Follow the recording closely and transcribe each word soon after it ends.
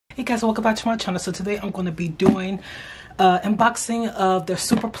Hey guys, welcome back to my channel. So today I'm going to be doing unboxing of the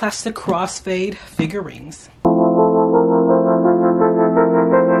Super Plastic Crossfade figurines.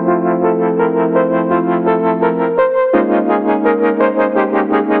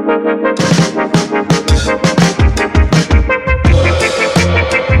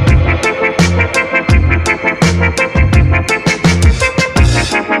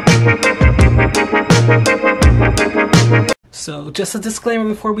 So just a disclaimer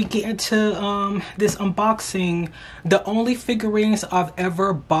before we get into this unboxing, the only figurines I've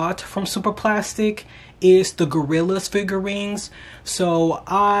ever bought from Super Plastic is the Gorillas figurines. So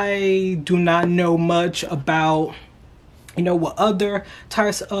I do not know much about, you know, what other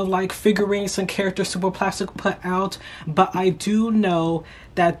types of like figurines and characters Super Plastic put out, but I do know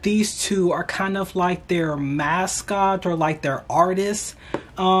that these two are kind of like their mascot or like their artists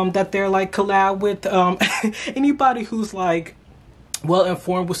that they're like collab with. Anybody who's like well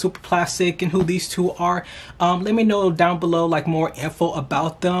informed with Super Plastic and who these two are, let me know down below like more info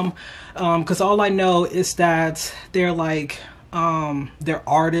about them, because all I know is that they're like their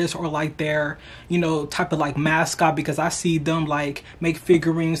artists or like their, you know, type of like mascot, because I see them like make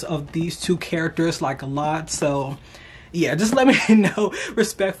figurines of these two characters like a lot. So yeah, just let me know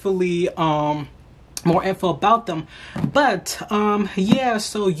respectfully more info about them. But yeah,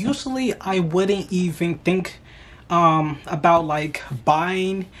 so usually I wouldn't even think about like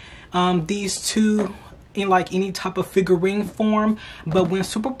buying these two in like any type of figurine form, but when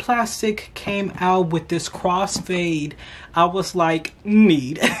Super Plastic came out with this crossfade, I was like,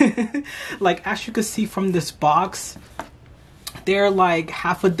 need. Like, as you can see from this box, they're like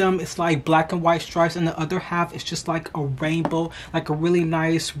half of them is like black and white stripes, and the other half is just like a rainbow, like a really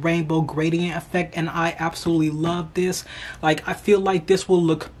nice rainbow gradient effect, and I absolutely love this. Like, I feel like this will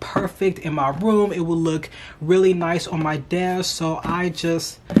look perfect in my room. It will look really nice on my desk. So I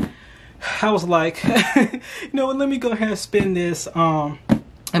was like, you know what, let me go ahead and spin this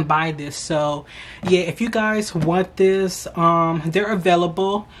and buy this. So yeah, if you guys want this, they're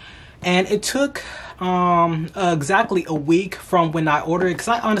available, and it took exactly a week from when I ordered it, because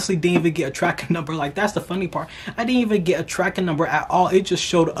I honestly didn't even get a tracking number. Like, that's the funny part, I didn't even get a tracking number at all. It just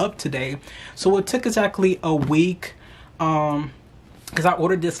showed up today. So it took exactly a week, because I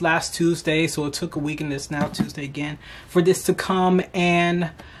ordered this last Tuesday, so it took a week, and it's now Tuesday again for this to come.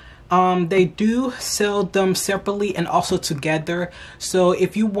 And they do sell them separately and also together. So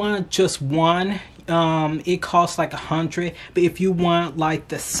if you want just one, it costs like $100, but if you want like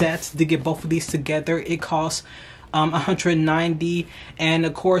the sets to get both of these together, it costs $190. And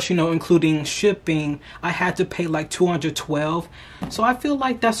of course, you know, including shipping, I had to pay like $212. So I feel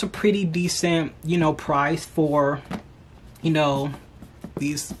like that's a pretty decent, you know, price for, you know,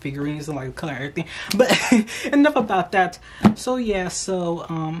 these figurines and like color and everything. But enough about that. So yeah,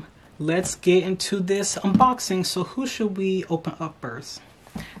 so let's get into this unboxing. So who should we open up first?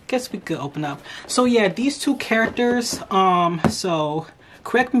 Guess we could open up. So yeah, these two characters, so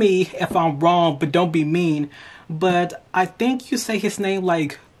correct me if I'm wrong, but don't be mean, but I think you say his name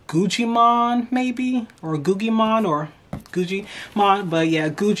like Gugimon maybe, or Gugimon, or Gugimon, but yeah,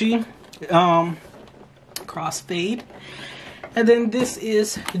 Guji crossfade. And then this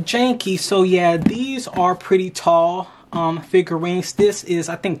is Janky. So yeah, these are pretty tall figurines. This is,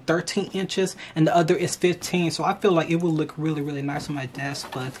 I think, 13 inches and the other is 15, so I feel like it will look really, really nice on my desk.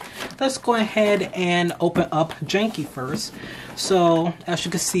 But let's go ahead and open up Janky first. So as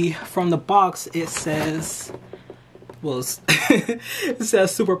you can see from the box, it says, well, it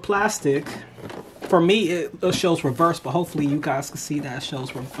says Super Plastic. For me, it shows reverse, but hopefully you guys can see that it shows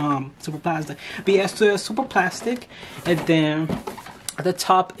Super Plastic. But yeah, it says Super Plastic, and then at the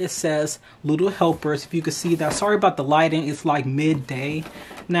top it says Little Helpers, if you can see that. Sorry about the lighting, it's like midday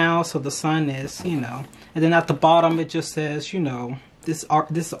now, so the sun is, you know. And then at the bottom it just says, you know, this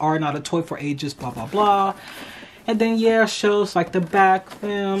is art, not a toy for ages, blah blah blah. And then yeah, it shows like the back of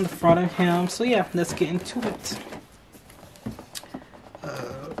him, the front of him. So yeah, let's get into it.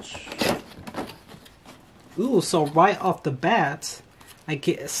 Ooh, so right off the bat I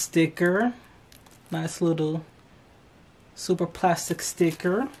get a sticker, nice little Super Plastic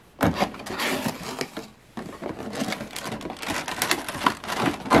sticker. Let's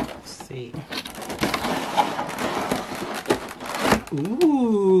see.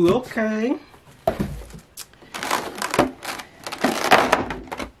 Ooh, okay.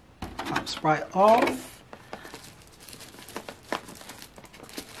 Pops right off.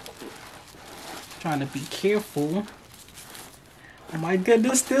 Trying to be careful. Oh my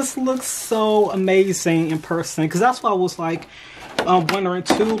goodness, this looks so amazing in person, because that's what I was like wondering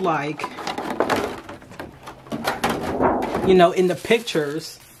too, like, you know, in the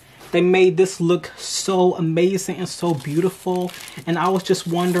pictures they made this look so amazing and so beautiful. And I was just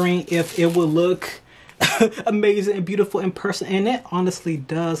wondering if it would look amazing and beautiful in person. And it honestly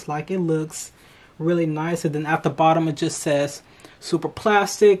does. Like, it looks really nice. And then at the bottom it just says Super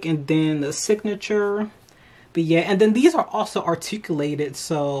Plastic and then the signature. But yeah, and then these are also articulated,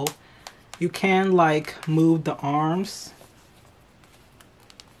 so you can like move the arms.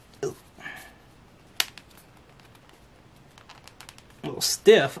 A little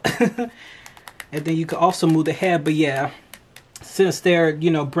stiff. And then you can also move the head, but yeah, since they're, you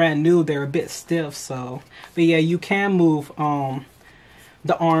know, brand new, they're a bit stiff. So but yeah, you can move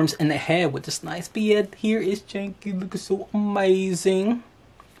the arms and the head, which is nice. But yeah, here is Janky looking so amazing.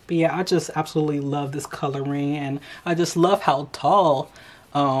 But yeah, I just absolutely love this coloring, and I just love how tall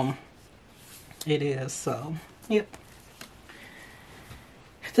it is. So yep.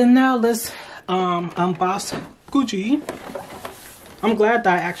 Then now let's unbox Gucci. I'm glad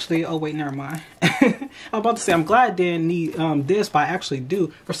that I actually, oh wait, never mind. I'm about to say I'm glad I didn't need this, but I actually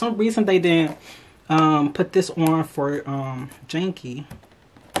do. For some reason they didn't put this on for Janky.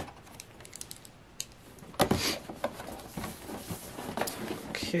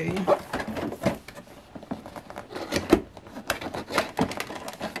 Okay.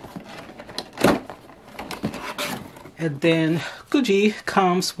 And then Gucci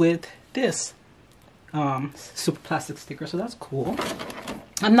comes with this super plastic sticker, so that's cool.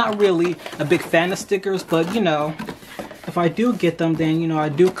 I'm not really a big fan of stickers, but you know, if I do get them, then you know, I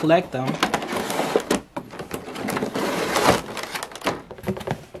do collect them.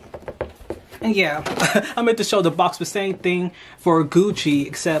 And yeah, I meant to show the box, the same thing for Gucci,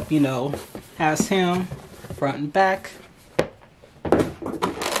 except, you know, has him front and back.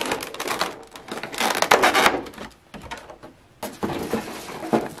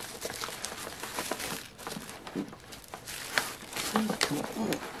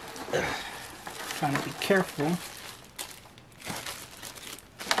 Trying to be careful.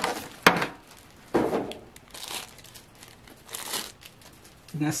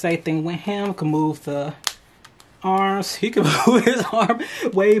 And the same thing with him. Can move the arms. He can move his arm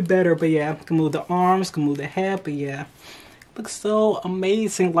way better. But yeah, can move the arms, can move the head. But yeah, looks so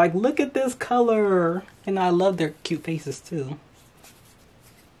amazing. Like, look at this color. And I love their cute faces too.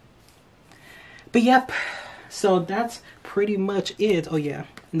 But yep, so that's pretty much it. Oh yeah,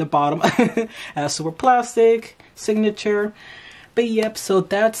 in the bottom, super plastic signature. But yep, so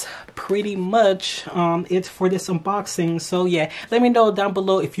that's pretty much it for this unboxing. So yeah, let me know down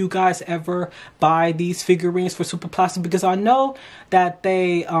below if you guys ever buy these figurines for Super Plastic, because I know that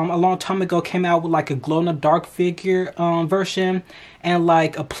they a long time ago came out with like a glow-in-the-dark figure version and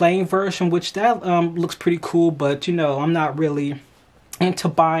like a plain version, which that looks pretty cool. But you know, I'm not really into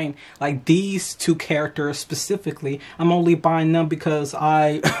buying like these two characters specifically. I'm only buying them because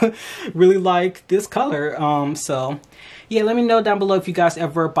I really like this color. So yeah, let me know down below if you guys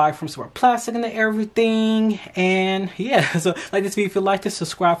ever buy from Super Plastic and everything. And yeah, so like this video if you like this,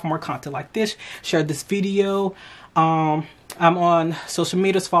 subscribe for more content like this, share this video. I'm on social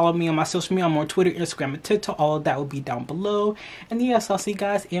medias. Follow me on my social media. I'm on Twitter, Instagram, and TikTok. All of that will be down below. And yes, I'll see you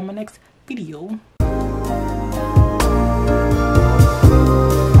guys in my next video.